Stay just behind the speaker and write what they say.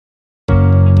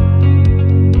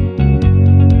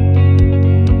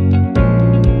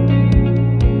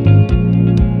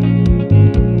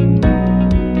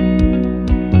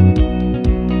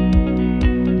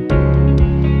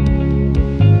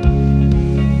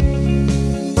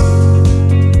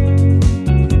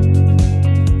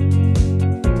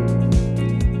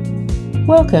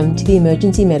Welcome to the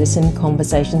Emergency Medicine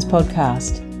Conversations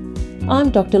podcast. I'm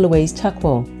Dr. Louise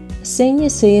Tuckwell, a senior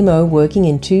CMO working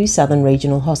in 2 southern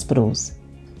regional hospitals.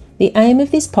 The aim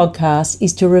of this podcast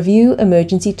is to review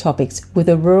emergency topics with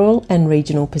a rural and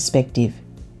regional perspective.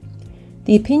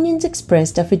 The opinions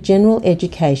expressed are for general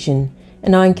education,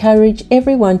 and I encourage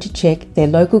everyone to check their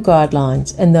local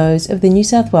guidelines and those of the New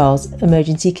South Wales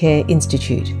Emergency Care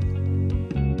Institute.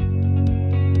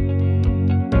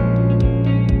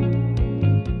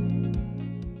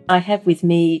 I have with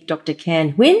me Dr.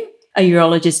 Can Huynh, a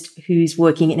urologist who's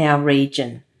working in our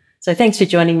region. So thanks for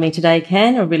joining me today,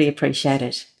 Can. I really appreciate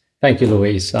it. Thank you,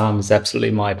 Louise. It's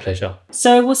absolutely my pleasure.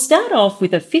 So we'll start off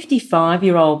with a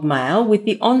 55-year-old male with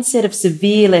the onset of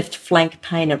severe left flank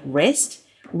pain at rest,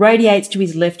 radiates to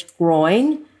his left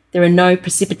groin. There are no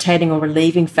precipitating or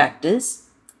relieving factors.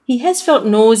 He has felt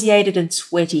nauseated and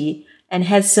sweaty and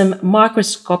has some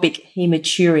microscopic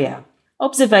hematuria.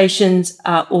 Observations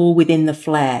are all within the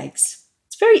flags.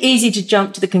 It's very easy to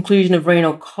jump to the conclusion of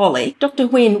renal colic. Dr.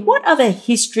 Huynh, what other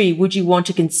history would you want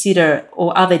to consider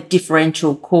or other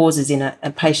differential causes in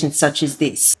a patient such as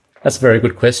this? That's a very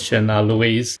good question,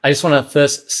 Louise. I just want to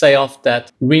first say off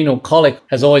that renal colic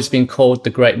has always been called the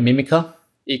great mimicker.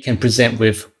 It can present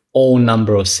with all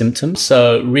number of symptoms.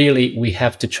 So really, we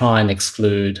have to try and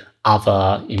exclude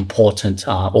other important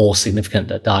or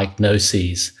significant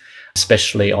diagnoses,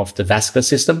 especially of the vascular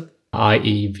system,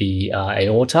 i.e. the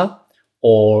aorta,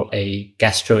 or a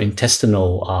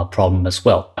gastrointestinal problem as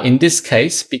well. In this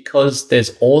case, because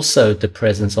there's also the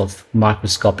presence of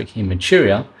microscopic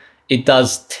hematuria, it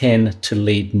does tend to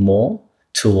lead more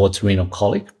towards renal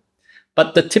colic.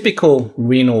 But the typical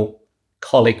renal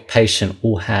colic patient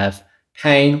will have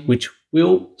pain which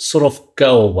will sort of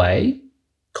go away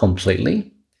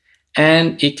completely,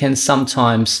 and it can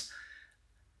sometimes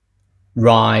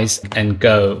rise and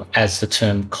go as the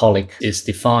term colic is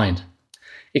defined.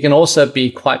 It can also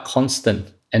be quite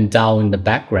constant and dull in the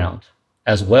background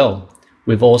as well,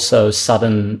 with also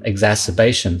sudden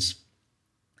exacerbations.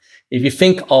 If you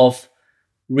think of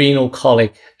renal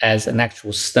colic as an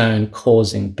actual stone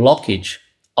causing blockage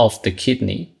of the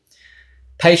kidney,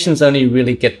 patients only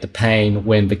really get the pain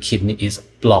when the kidney is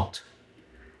blocked.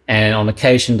 And on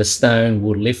occasion, the stone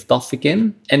will lift off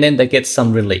again, and then they get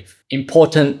some relief.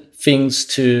 Important things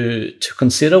to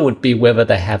consider would be whether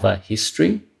they have a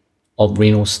history of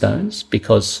renal stones,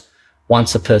 because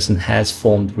once a person has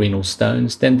formed renal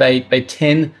stones, then they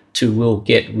tend to will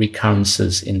get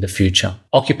recurrences in the future.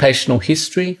 Occupational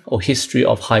history or history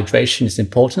of hydration is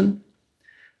important.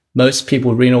 Most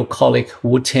people with renal colic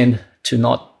would tend to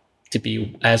not to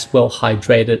be as well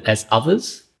hydrated as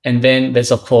others. And then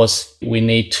there's, of course, we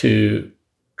need to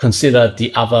consider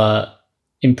the other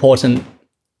important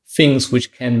things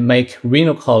which can make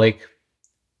renal colic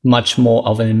much more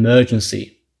of an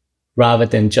emergency rather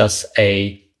than just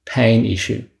a pain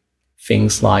issue.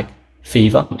 Things like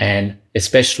fever and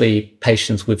especially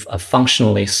patients with a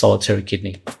functionally solitary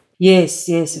kidney. Yes,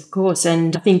 of course.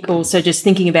 And I think also just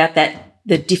thinking about that,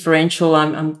 the differential,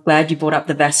 I'm glad you brought up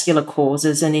the vascular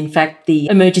causes. And in fact, the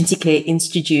Emergency Care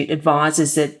Institute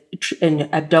advises that an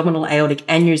abdominal aortic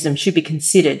aneurysm should be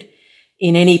considered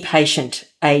in any patient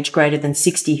age greater than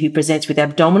 60 who presents with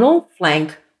abdominal,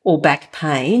 flank or back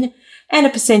pain. And a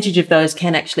percentage of those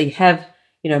can actually have,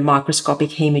 microscopic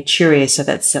hematuria. So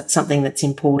that's something that's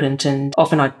important. And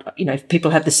often, if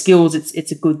people have the skills,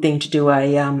 it's a good thing to do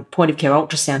a point of care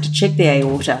ultrasound to check the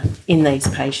aorta in these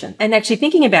patients. And actually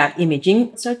thinking about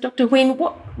imaging. So Dr. Huynh,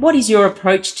 what is your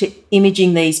approach to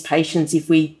imaging these patients if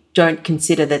we don't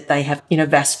consider that they have,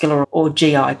 vascular or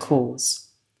GI cause?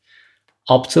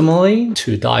 Optimally,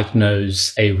 to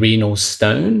diagnose a renal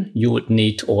stone, you would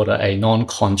need to order a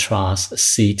non-contrast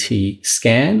CT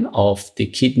scan of the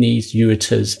kidneys,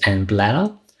 ureters, and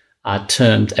bladder,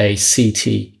 termed a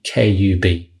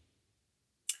CT-KUB.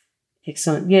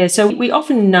 Excellent. Yeah, so we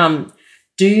often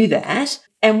do that.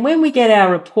 And when we get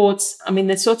our reports,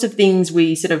 the sorts of things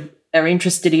we sort of are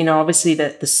interested in are obviously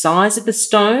the size of the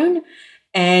stone,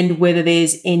 and whether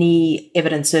there's any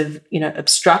evidence of,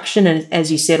 obstruction, and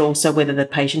as you said, also whether the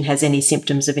patient has any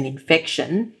symptoms of an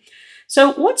infection.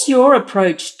 So what's your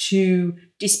approach to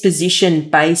disposition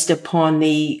based upon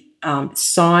the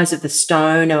size of the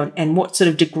stone, and what sort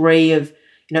of degree of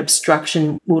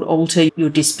obstruction would alter your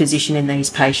disposition in these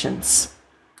patients?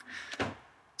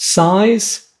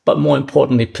 Size, but more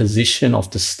importantly, position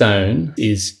of the stone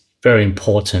is very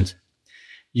important.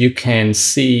 You can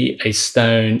see a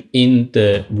stone in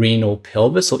the renal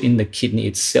pelvis or in the kidney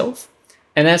itself.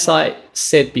 And as I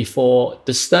said before,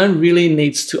 the stone really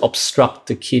needs to obstruct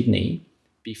the kidney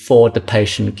before the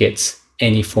patient gets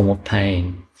any form of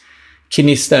pain.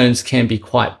 Kidney stones can be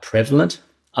quite prevalent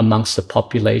amongst the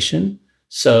population.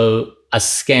 So a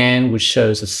scan which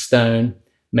shows a stone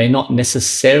may not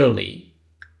necessarily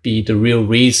be the real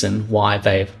reason why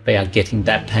they are getting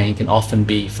that pain. It can often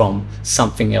be from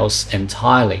something else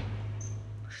entirely.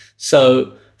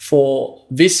 So for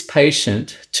this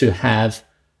patient to have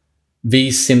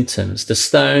these symptoms, the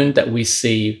stone that we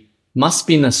see must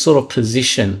be in a sort of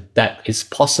position that is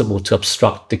possible to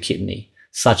obstruct the kidney,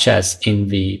 such as in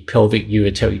the pelvic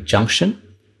ureteric junction,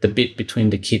 the bit between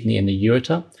the kidney and the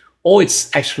ureter, or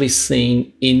it's actually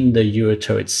seen in the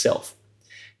ureter itself.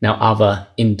 Now, other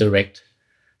indirect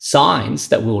signs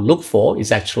that we'll look for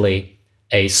is actually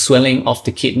a swelling of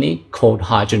the kidney called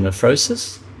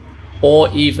hydronephrosis, or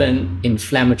even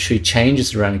inflammatory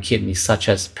changes around the kidney, such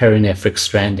as perinephric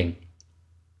stranding.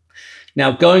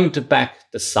 Now, going to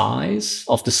back the size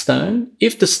of the stone,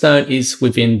 if the stone is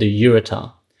within the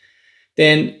ureter,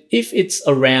 then if it's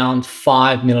around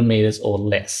 5 millimeters or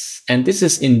less, and this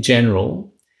is in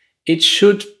general, it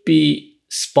should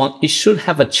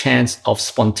have a chance of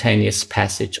spontaneous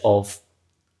passage of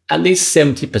at least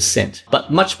 70%,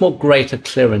 but much more greater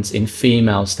clearance in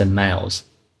females than males.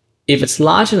 If it's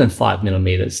larger than 5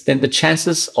 millimeters, then the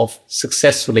chances of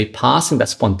successfully passing that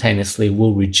spontaneously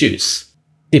will reduce,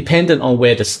 dependent on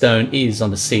where the stone is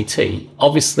on the CT.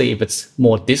 Obviously, if it's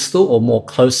more distal or more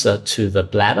closer to the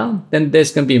bladder, then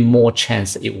there's going to be more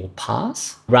chance that it will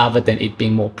pass rather than it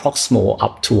being more proximal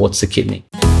up towards the kidney.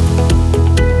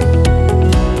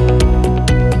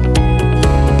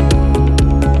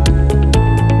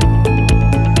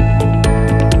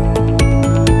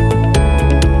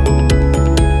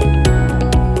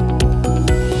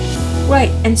 Great.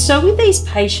 And so with these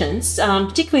patients,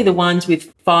 particularly the ones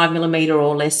with 5 millimeter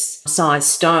or less size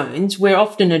stones, we're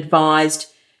often advised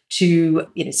to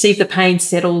see if the pain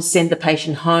settles, send the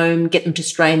patient home, get them to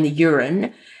strain the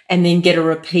urine, and then get a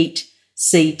repeat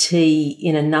CT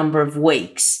in a number of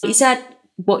weeks. Is that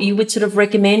what you would sort of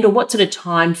recommend, or what sort of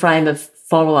time frame of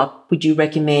follow-up would you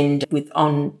recommend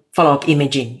on follow-up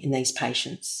imaging in these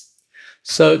patients?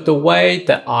 So the way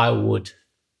that I would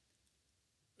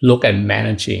look at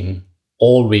managing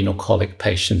all renal colic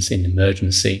patients in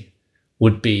emergency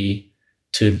would be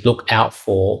to look out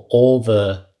for all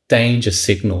the danger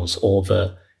signals or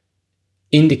the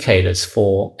indicators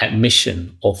for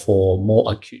admission or for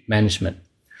more acute management.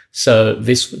 So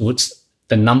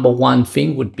the number one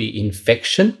thing would be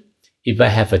infection. If they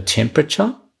have a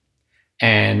temperature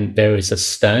and there is a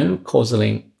stone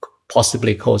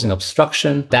possibly causing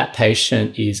obstruction, that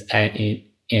patient is in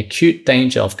acute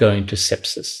danger of going to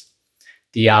sepsis.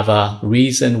 The other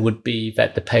reason would be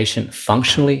that the patient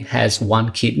functionally has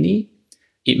one kidney.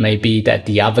 It may be that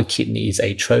the other kidney is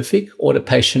atrophic, or the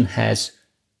patient has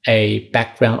a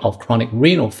background of chronic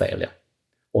renal failure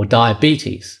or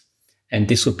diabetes. And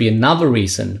this would be another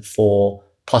reason for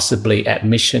possibly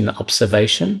admission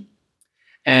observation.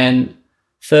 And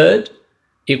third,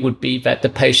 it would be that the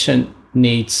patient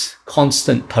needs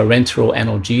constant parenteral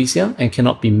analgesia and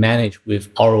cannot be managed with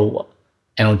oral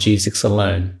analgesics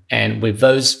alone. And with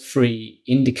those three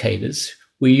indicators,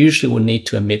 we usually will need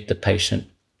to admit the patient.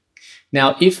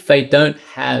 Now, if they don't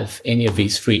have any of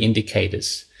these three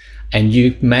indicators and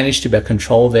you manage to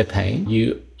control their pain,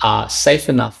 you are safe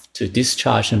enough to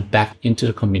discharge them back into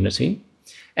the community.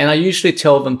 And I usually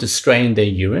tell them to strain their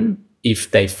urine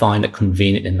if they find it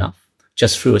convenient enough,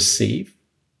 just through a sieve,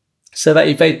 so that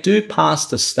if they do pass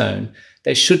the stone,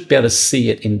 they should be able to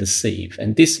see it in the sieve.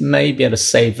 And this may be able to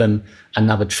save them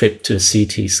another trip to a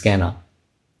CT scanner.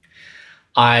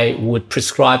 I would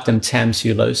prescribe them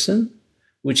tamsulosin,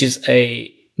 which is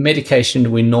a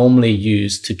medication we normally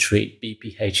use to treat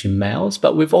BPH in males,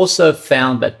 but we've also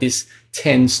found that this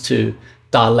tends to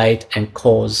dilate and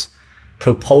cause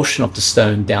propulsion of the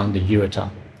stone down the ureter.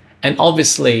 And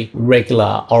obviously,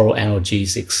 regular oral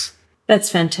analgesics. That's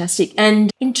fantastic.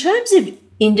 And in terms of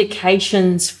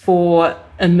indications for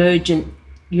emergent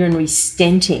urinary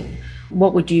stenting,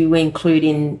 what would you include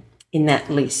in that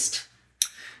list?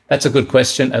 That's a good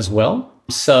question as well.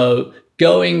 So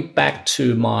going back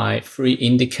to my three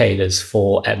indicators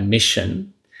for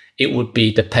admission, it would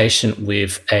be the patient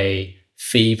with a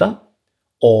fever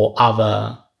or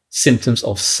other symptoms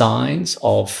of signs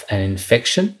of an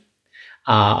infection,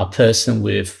 a person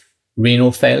with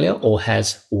renal failure or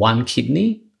has one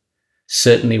kidney,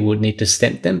 certainly would need to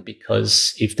stent them,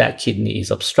 because if that kidney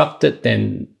is obstructed,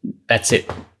 then that's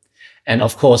it. And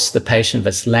of course, the patient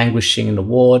that's languishing in the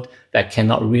ward that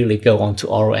cannot really go on to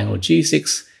oral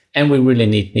analgesics, and we really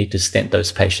need to stent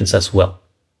those patients as well.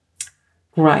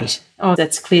 Great. Oh,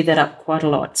 that's cleared that up quite a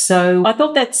lot. So I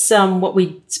thought that's what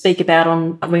we speak about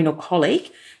on renal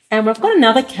colic. And we've got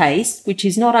another case, which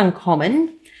is not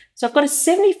uncommon. So I've got a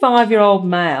 75-year-old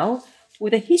male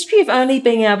with a history of only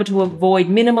being able to avoid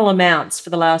minimal amounts for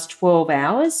the last 12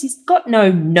 hours. He's got no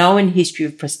known history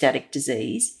of prostatic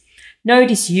disease, no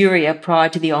dysuria prior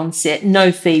to the onset,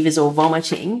 no fevers or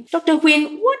vomiting. Dr.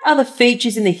 Huynh, what other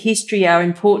features in the history are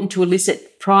important to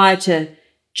elicit prior to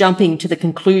jumping to the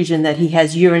conclusion that he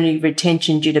has urinary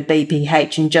retention due to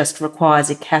BPH and just requires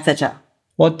a catheter?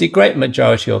 Well, the great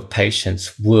majority of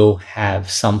patients will have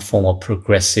some form of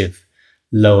progressive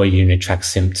lower urinary tract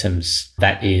symptoms.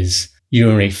 That is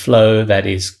urinary flow that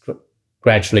is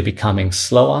gradually becoming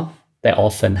slower. They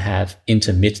often have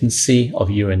intermittency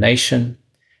of urination.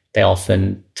 They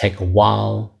often take a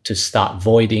while to start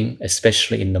voiding,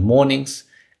 especially in the mornings,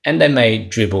 and they may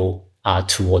dribble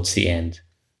towards the end.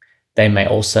 They may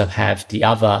also have the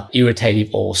other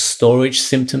irritative or storage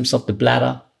symptoms of the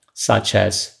bladder, such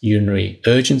as urinary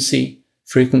urgency,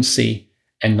 frequency,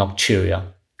 and nocturia.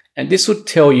 And this would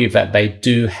tell you that they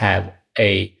do have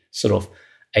a sort of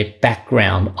a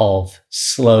background of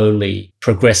slowly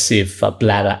progressive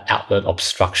bladder outlet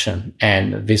obstruction.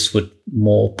 And this would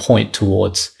more point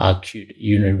towards acute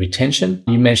urinary retention.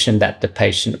 You mentioned that the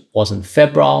patient wasn't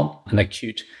febrile. An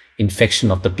acute infection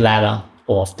of the bladder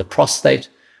or of the prostate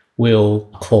will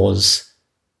cause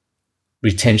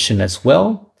retention as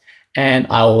well. And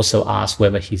I also asked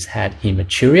whether he's had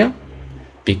hematuria,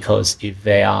 because if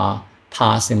they are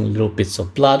passing little bits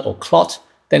of blood or clot,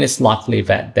 then it's likely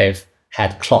that they've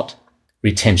had clot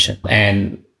retention.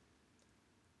 And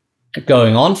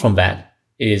going on from that,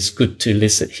 it is good to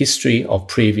elicit history of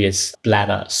previous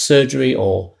bladder surgery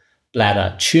or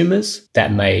bladder tumors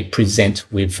that may present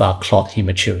with clot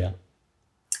hematuria.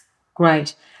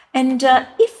 Great. And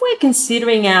if we're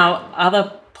considering our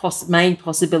other main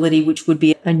possibility, which would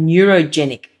be a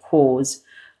neurogenic cause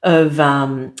of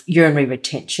urinary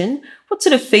retention, what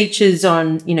sort of features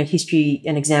on history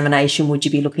and examination would you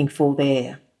be looking for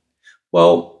there?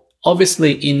 Well,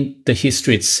 obviously in the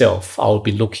history itself, I'll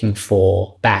be looking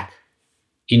for back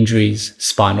injuries,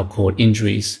 spinal cord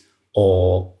injuries,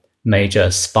 or major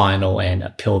spinal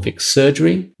and pelvic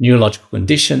surgery, neurological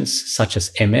conditions such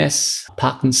as MS,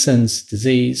 Parkinson's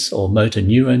disease, or motor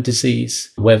neuron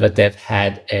disease, whether they've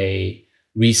had a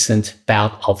recent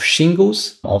bout of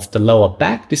shingles of the lower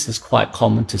back. This is quite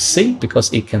common to see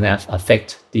because it can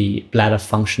affect the bladder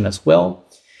function as well.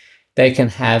 They can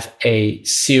have a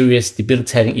serious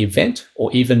debilitating event or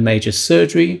even major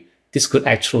surgery. This could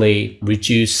actually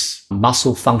reduce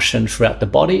muscle function throughout the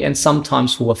body and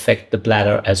sometimes will affect the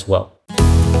bladder as well.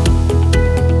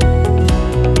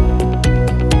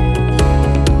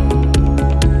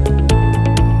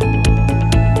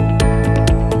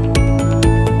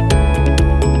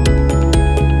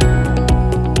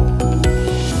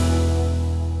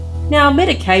 Now,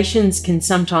 medications can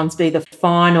sometimes be the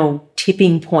final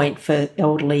tipping point for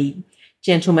elderly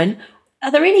gentlemen.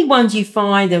 Are there any ones you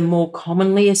find are more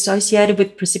commonly associated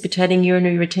with precipitating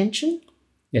urinary retention?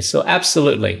 Yes, so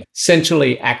absolutely.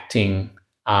 Centrally acting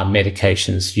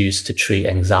medications used to treat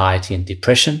anxiety and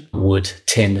depression would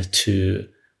tend to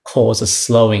cause a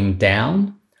slowing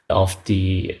down of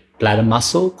the bladder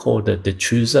muscle called the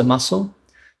detrusor muscle.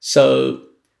 So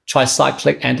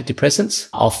tricyclic antidepressants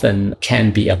often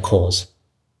can be a cause.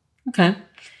 Okay.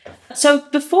 So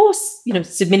before,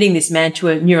 submitting this man to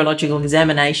a neurological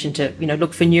examination to,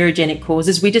 look for neurogenic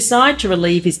causes, we decide to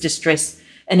relieve his distress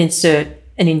and insert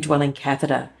an indwelling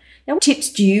catheter. Now, what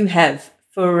tips do you have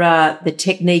for the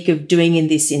technique of doing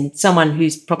this in someone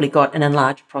who's probably got an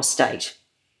enlarged prostate?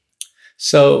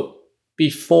 So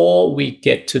before we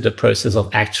get to the process of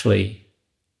actually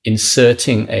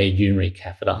inserting a urinary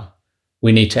catheter,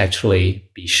 we need to actually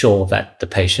be sure that the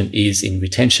patient is in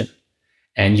retention.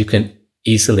 And you can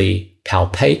easily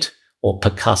palpate or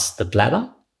percuss the bladder.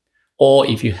 Or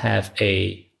if you have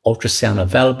a ultrasound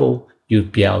available, you'll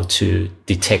be able to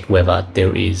detect whether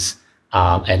there is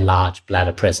a large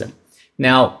bladder present.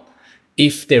 Now,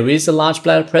 if there is a large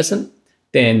bladder present,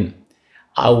 then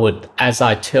I would, as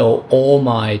I tell all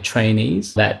my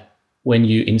trainees, that when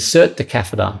you insert the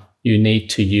catheter, you need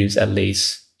to use at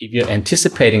least, if you're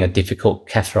anticipating a difficult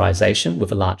catheterization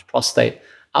with a large prostate,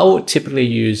 I would typically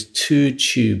use 2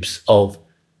 tubes of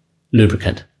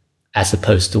lubricant as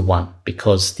opposed to 1,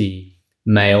 because the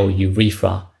male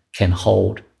urethra can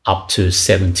hold up to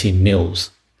 70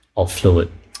 mils of fluid.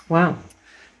 Wow.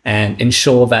 And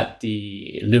ensure that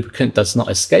the lubricant does not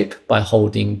escape by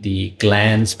holding the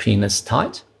glans penis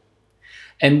tight.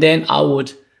 And then I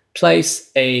would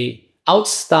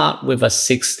start with a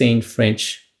 16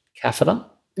 French catheter,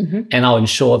 and I'll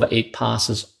ensure that it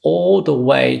passes all the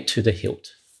way to the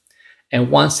hilt. And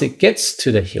once it gets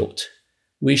to the hilt,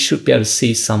 we should be able to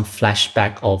see some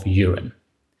flashback of urine.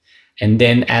 And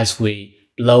then as we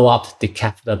blow up the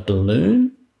catheter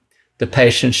balloon, the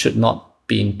patient should not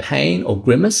be in pain or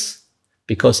grimace,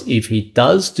 because if he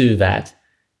does do that,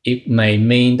 it may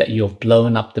mean that you've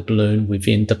blown up the balloon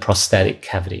within the prostatic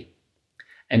cavity.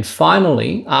 And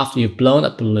finally, after you've blown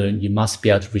up the balloon, you must be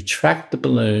able to retract the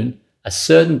balloon a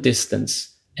certain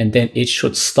distance, and then it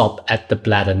should stop at the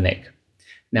bladder neck.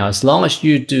 Now, as long as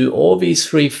you do all these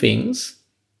three things,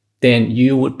 then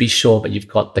you would be sure that you've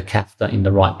got the catheter in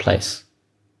the right place.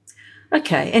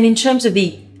 Okay, and in terms of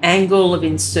the angle of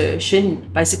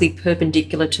insertion, basically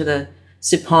perpendicular to the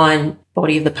supine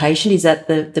body of the patient, is that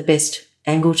the best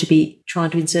angle to be trying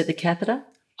to insert the catheter?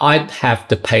 I'd have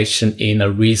the patient in a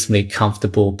reasonably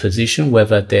comfortable position,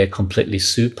 whether they're completely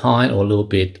supine or a little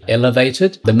bit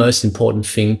elevated. The most important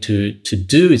thing to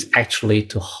do is actually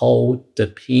to hold the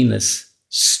penis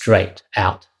straight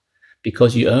out,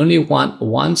 because you only want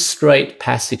one straight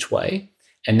passageway,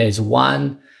 and there's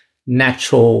one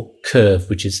natural curve,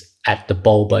 which is at the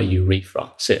bulbar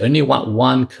urethra. So you only want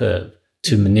one curve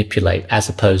to manipulate as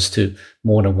opposed to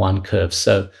more than one curve.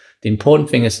 So the important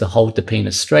thing is to hold the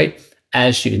penis straight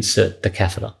as you insert the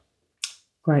catheter.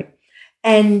 Great.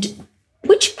 And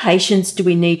which patients do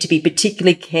we need to be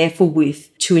particularly careful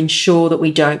with to ensure that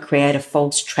we don't create a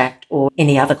false tract or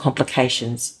any other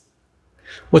complications?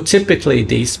 Well, typically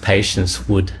these patients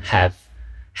would have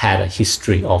had a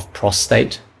history of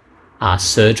prostate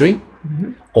surgery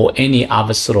or any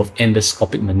other sort of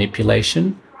endoscopic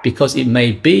manipulation, because it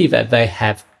may be that they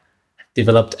have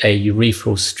developed a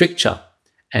urethral stricture,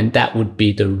 and that would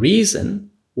be the reason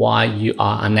why you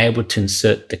are unable to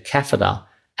insert the catheter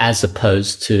as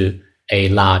opposed to a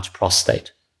large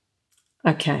prostate.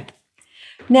 Okay.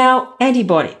 Now,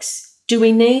 antibiotics. Do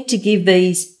we need to give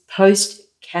these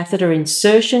post-catheter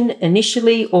insertion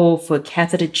initially or for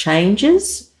catheter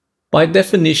changes? By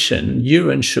definition,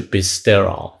 urine should be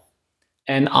sterile,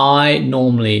 and I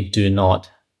normally do not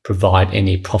provide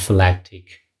any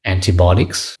prophylactic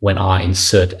antibiotics when I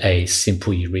insert a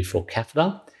simple urethral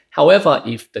catheter. However,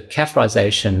 if the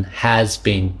catheterization has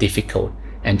been difficult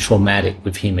and traumatic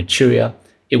with hematuria,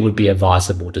 it would be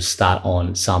advisable to start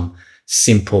on some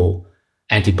simple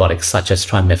antibiotics such as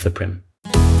trimethoprim.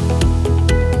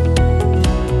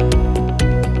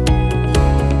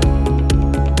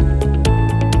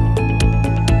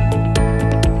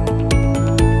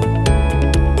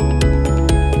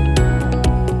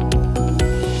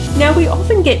 Now, we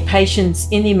often get patients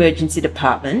in the emergency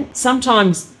department,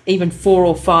 sometimes even 4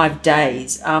 or 5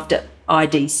 days after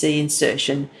IDC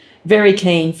insertion, very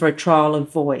keen for a trial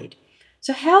of void.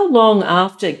 So how long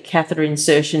after catheter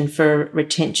insertion for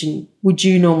retention would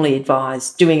you normally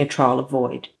advise doing a trial of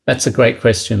void? That's a great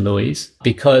question, Louise,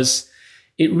 because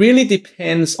it really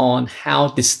depends on how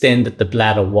distended the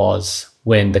bladder was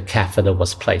when the catheter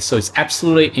was placed. So it's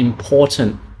absolutely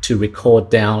important to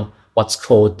record down what's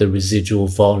called the residual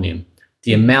volume,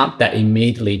 the amount that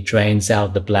immediately drains out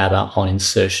of the bladder on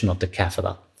insertion of the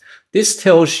catheter. This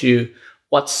tells you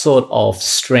what sort of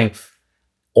strength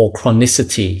or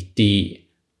chronicity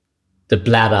the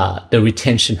bladder, the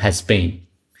retention has been.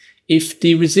 If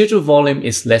the residual volume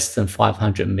is less than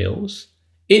 500 mils,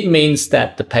 it means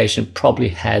that the patient probably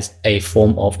has a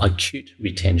form of acute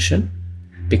retention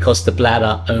because the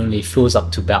bladder only fills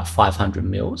up to about 500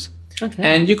 mils. Okay.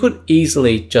 And you could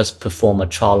easily just perform a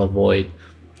trial of void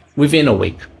within a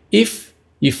week. If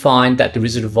you find that the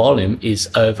residual volume is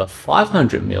over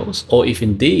 500 mils, or if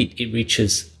indeed it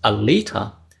reaches a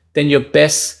liter, then you're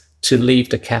best to leave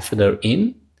the catheter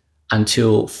in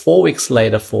until 4 weeks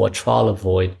later for a trial of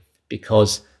void,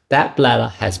 because that bladder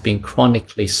has been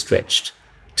chronically stretched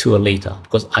to a liter,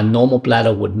 because a normal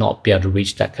bladder would not be able to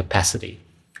reach that capacity.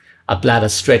 A bladder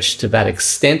stretched to that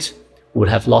extent would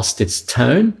have lost its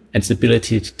tone and its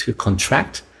ability to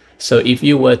contract. So if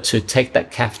you were to take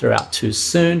that catheter out too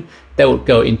soon, they would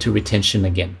go into retention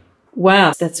again.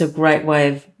 Wow, that's a great way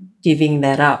of giving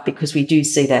that up, because we do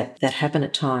see that happen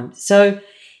at times. So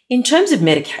in terms of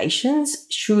medications,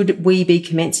 should we be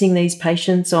commencing these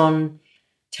patients on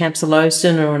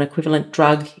tamsulosin or an equivalent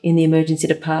drug in the emergency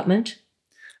department?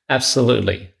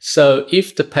 Absolutely. So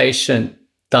if the patient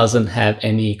doesn't have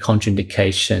any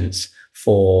contraindications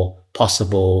for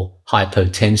possible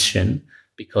hypotension,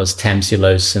 because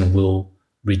tamsulosin will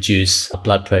reduce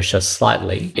blood pressure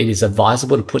slightly, it is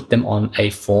advisable to put them on a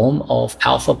form of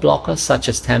alpha blocker such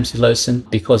as tamsulosin,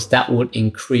 because that would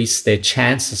increase their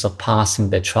chances of passing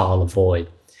their trial of void.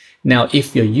 Now,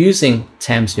 if you're using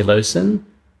tamsulosin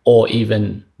or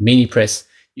even Minipress,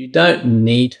 you don't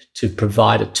need to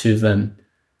provide it to them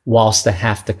whilst they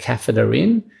have the catheter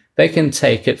in. They can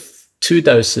take it 2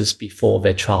 doses before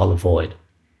their trial avoid.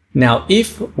 Now,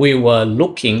 if we were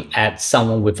looking at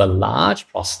someone with a large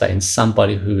prostate and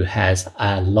somebody who has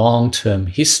a long-term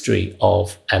history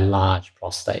of a large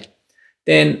prostate,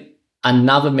 then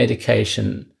another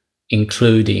medication,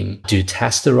 including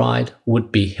dutasteride,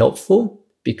 would be helpful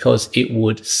because it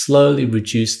would slowly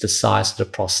reduce the size of the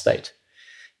prostate.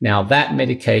 Now, that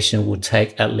medication would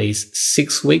take at least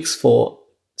 6 weeks for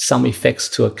some effects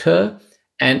to occur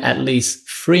and at least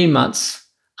 3 months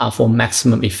for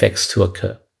maximum effects to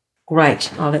occur.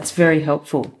 Great. Oh, that's very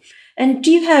helpful. And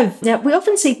now we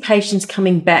often see patients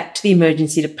coming back to the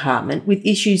emergency department with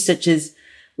issues such as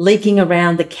leaking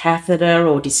around the catheter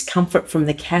or discomfort from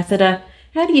the catheter.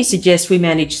 How do you suggest we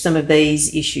manage some of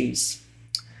these issues?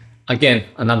 Again,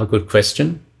 another good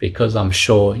question, because I'm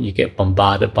sure you get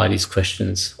bombarded by these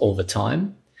questions all the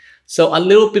time. So a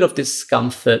little bit of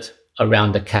discomfort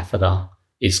around the catheter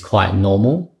is quite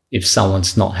normal if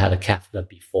someone's not had a catheter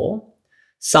before.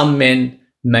 Some men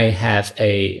may have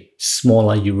a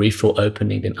smaller urethral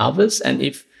opening than others, and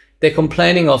if they're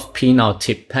complaining of penile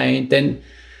tip pain, then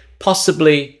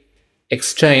possibly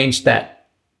exchange that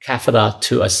catheter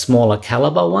to a smaller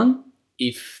caliber one.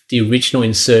 If the original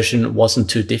insertion wasn't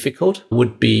too difficult,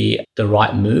 would be the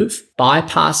right move.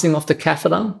 Bypassing of the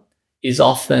catheter is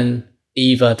often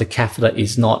either the catheter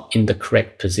is not in the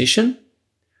correct position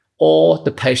or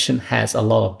the patient has a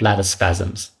lot of bladder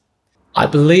spasms. I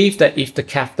believe that if the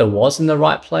catheter was in the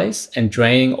right place and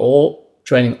draining all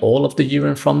of the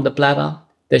urine from the bladder,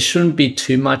 there shouldn't be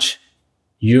too much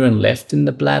urine left in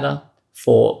the bladder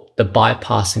for the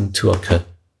bypassing to occur.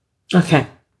 Okay.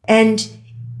 And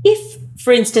if,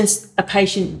 for instance, a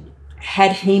patient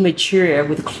had hematuria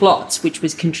with clots, which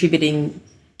was contributing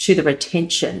to the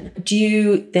retention, do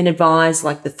you then advise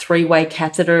like the 3-way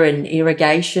catheter and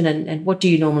irrigation? And what do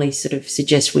you normally sort of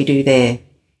suggest we do there?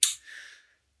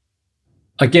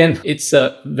 Again, it's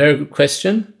a very good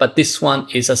question, but this one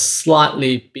is a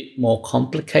slightly bit more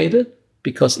complicated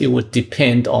because it would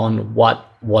depend on what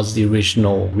was the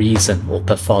original reason or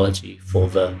pathology for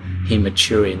the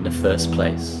hematuria in the first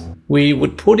place. We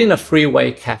would put in a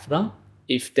 3-way catheter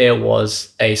if there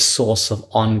was a source of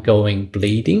ongoing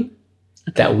bleeding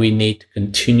that we need to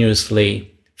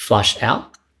continuously flush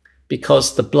out,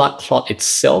 because the blood clot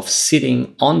itself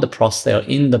sitting on the prostate or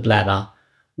in the bladder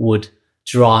would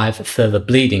drive further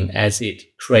bleeding as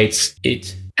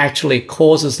it actually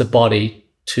causes the body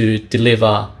to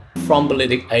deliver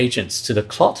thrombolytic agents to the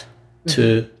clot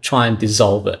to try and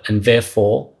dissolve it. And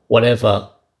therefore, whatever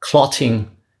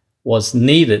clotting was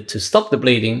needed to stop the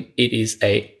bleeding, it is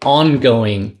an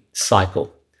ongoing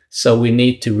cycle. So we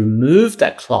need to remove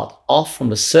that clot off from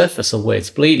the surface of where it's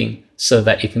bleeding so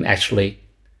that it can actually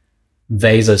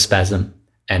vasospasm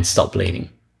and stop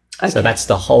bleeding. Okay. So that's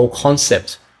the whole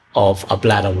concept of a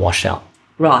bladder washout.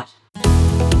 Right.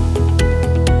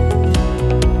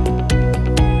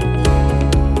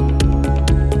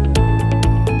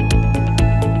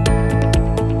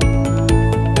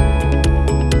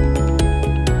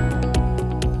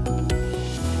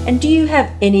 And do you have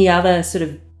any other sort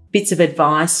of bits of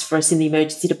advice for us in the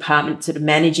emergency department, sort of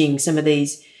managing some of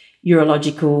these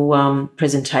urological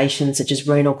presentations such as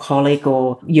renal colic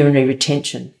or urinary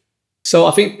retention? So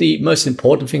I think the most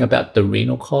important thing about the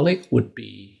renal colic would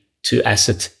be to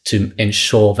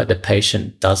ensure that the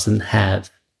patient doesn't have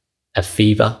a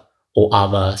fever or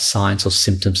other signs or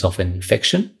symptoms of an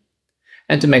infection,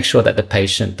 and to make sure that the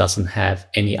patient doesn't have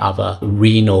any other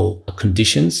renal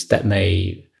conditions that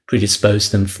may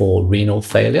predispose them for renal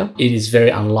failure. It is very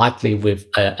unlikely with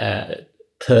a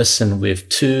person with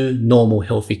 2 normal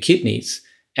healthy kidneys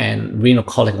and renal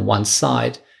colic on one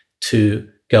side to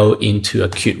go into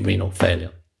acute renal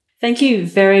failure. Thank you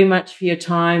very much for your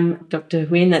time, Dr.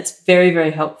 Huynh. That's very,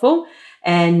 very helpful.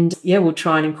 And we'll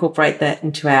try and incorporate that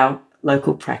into our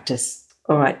local practice.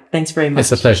 All right. Thanks very much.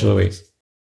 It's a pleasure, Louise.